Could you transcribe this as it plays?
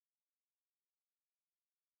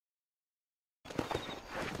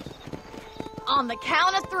on the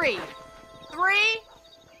count of 3. 3,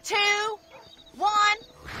 2, 1,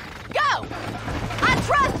 go! I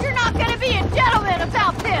trust you're not gonna be a gentleman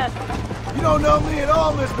about this! You don't know me at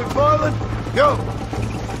all, Miss McFarland. Go!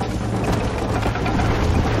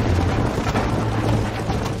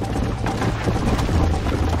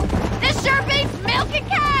 This sure beats milking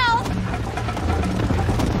cows!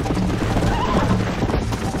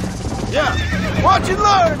 Yeah, watch and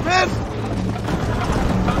learn, miss!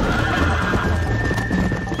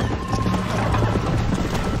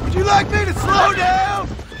 Would you like me to slow down?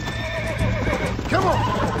 Come on.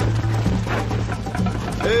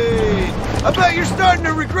 Hey, I bet you're starting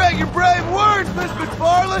to regret your brave words, Miss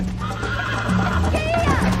McFarland.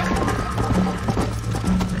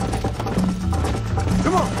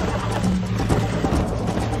 Come on.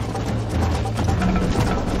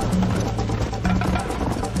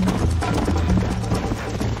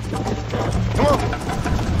 Come on.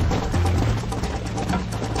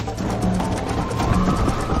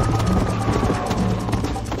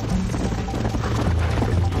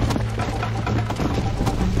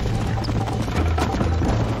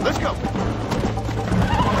 Let's go.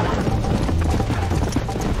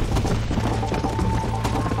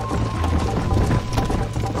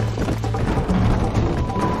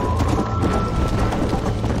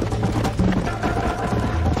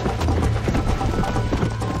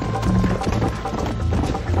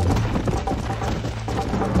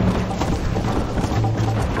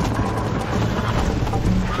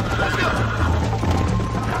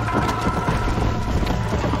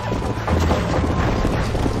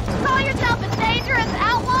 Call yourself a dangerous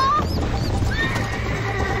outlaw?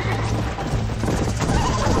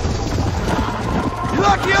 You're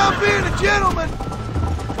lucky I'm being a gentleman.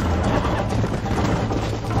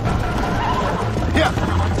 Yeah,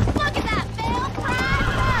 Look at that, Bill!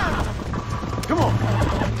 Pride come on.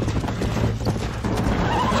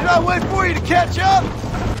 Should I wait for you to catch up?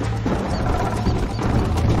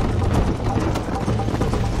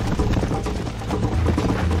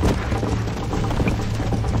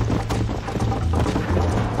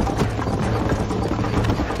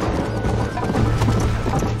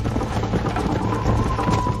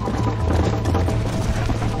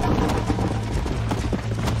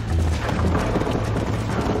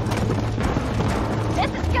 This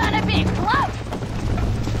is gonna be close!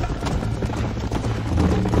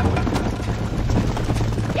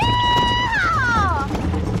 Yeah!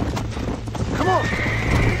 Come on.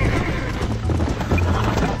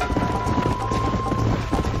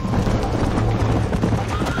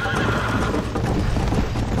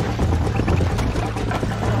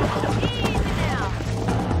 Easy now.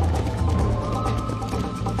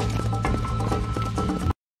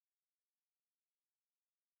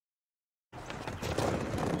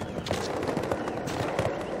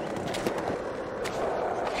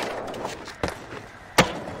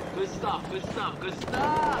 Good stuff, good stuff, good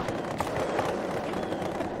stuff!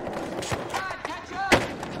 Catch up!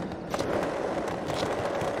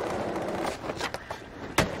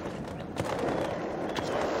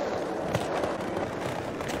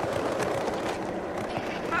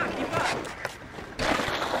 Come on, keep up!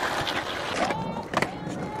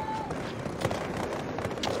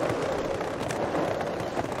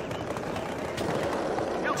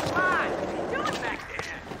 Yo, come on! What are you doing back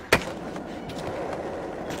there?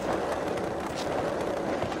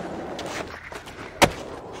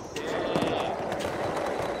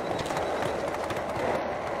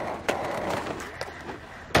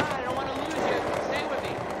 I don't want to lose you. Stay with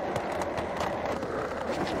me.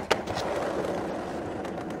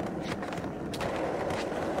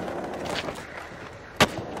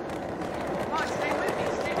 Come on, stay with me.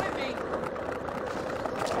 Stay with me.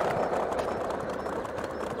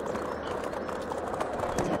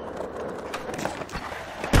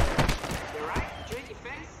 You alright? Did you hit your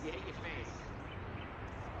face? You hit your face.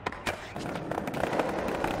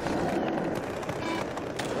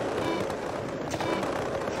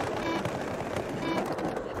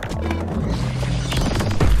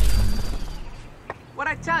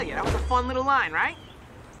 What'd I tell you? That was a fun little line, right?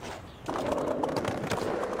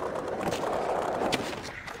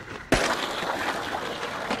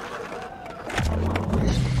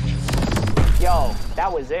 Yo,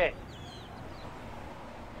 that was it.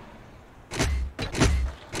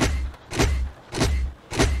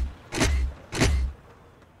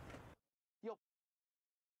 Yo.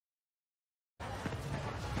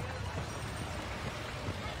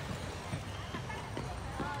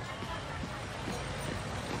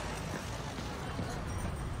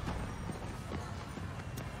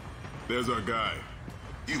 There's our guy.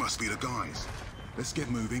 You must be the guys. Let's get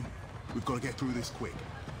moving. We've got to get through this quick.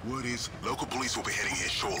 Word is, local police will be heading here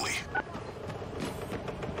shortly.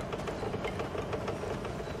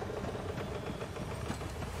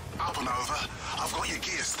 Up and over. I've got your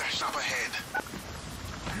gear stashed up ahead.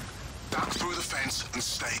 Duck through the fence and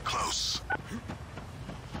stay close.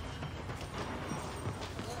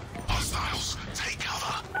 Hostiles, take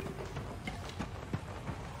cover.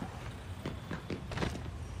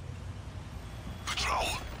 Patrol,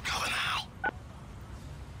 cover now.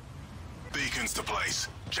 Beacons to place.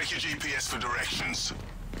 Check your GPS for directions.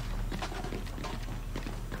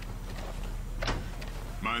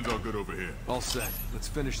 Mine's all good over here. All set. Let's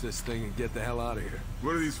finish this thing and get the hell out of here.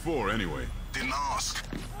 What are these for, anyway? Didn't ask.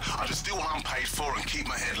 I just do what I'm paid for and keep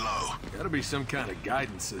my head low. Gotta be some kind of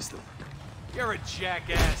guidance system. You're a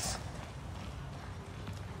jackass.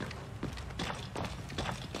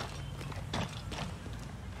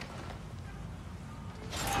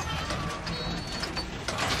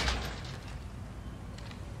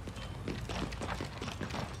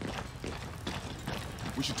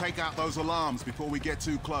 We should take out those alarms before we get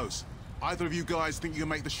too close. Either of you guys think you can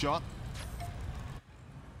make the shot?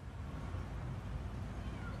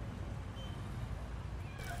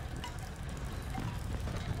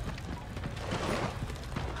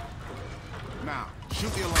 Now,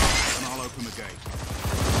 shoot the alarm and I'll open the gate.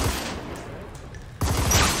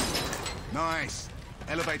 Nice.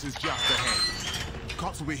 Elevator's just ahead.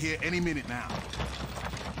 Cops will be here any minute now.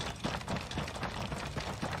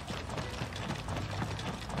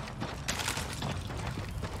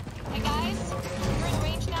 Hey guys, you're in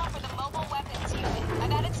range now for the mobile weapons unit.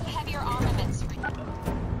 I've added some heavier armaments for you.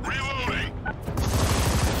 Reloading!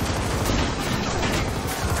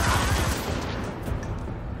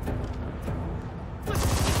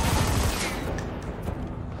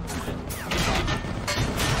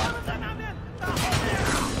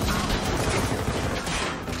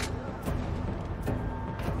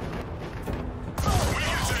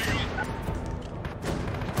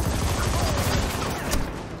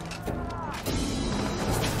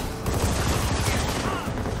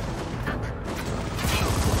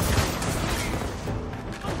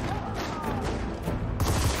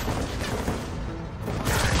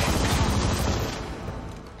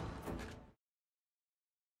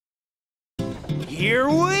 Here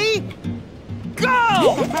we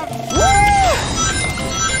go! Woo!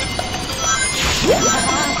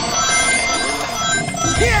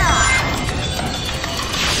 Yeah!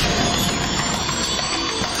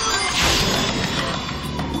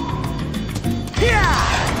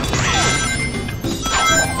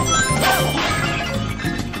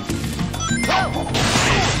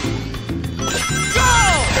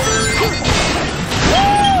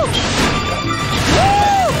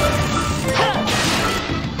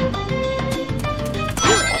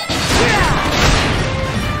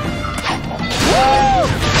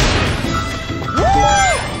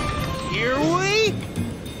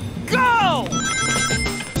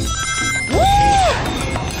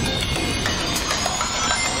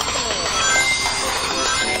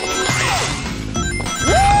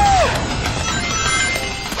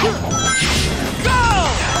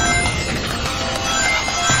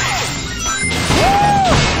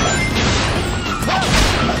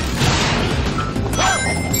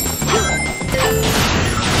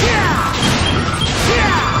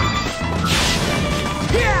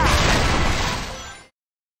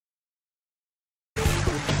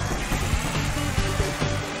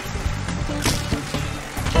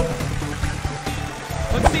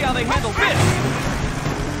 Let's see how they handle this!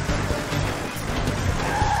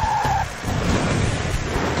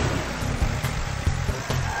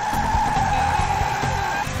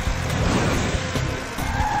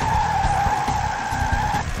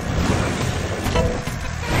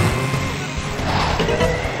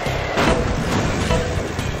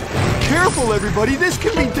 Careful, everybody! This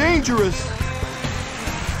can be dangerous!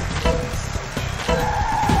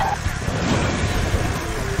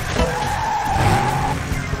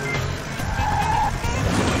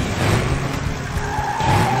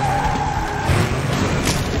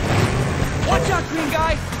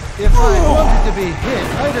 If I wanted to be hit,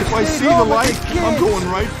 I'd have If I stayed see the home with light, the kids. I'm going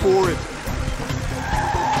right for it.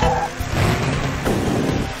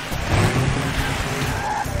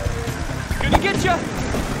 Gonna get ya!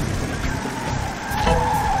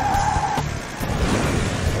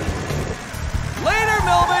 Later,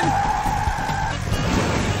 Melvin!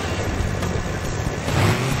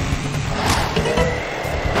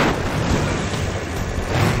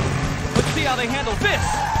 Let's see how they handle this!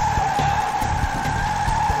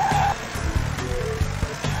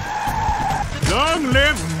 Long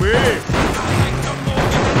live me!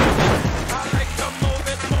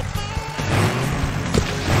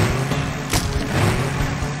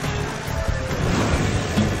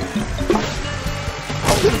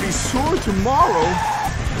 tomorrow.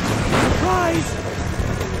 Surprise!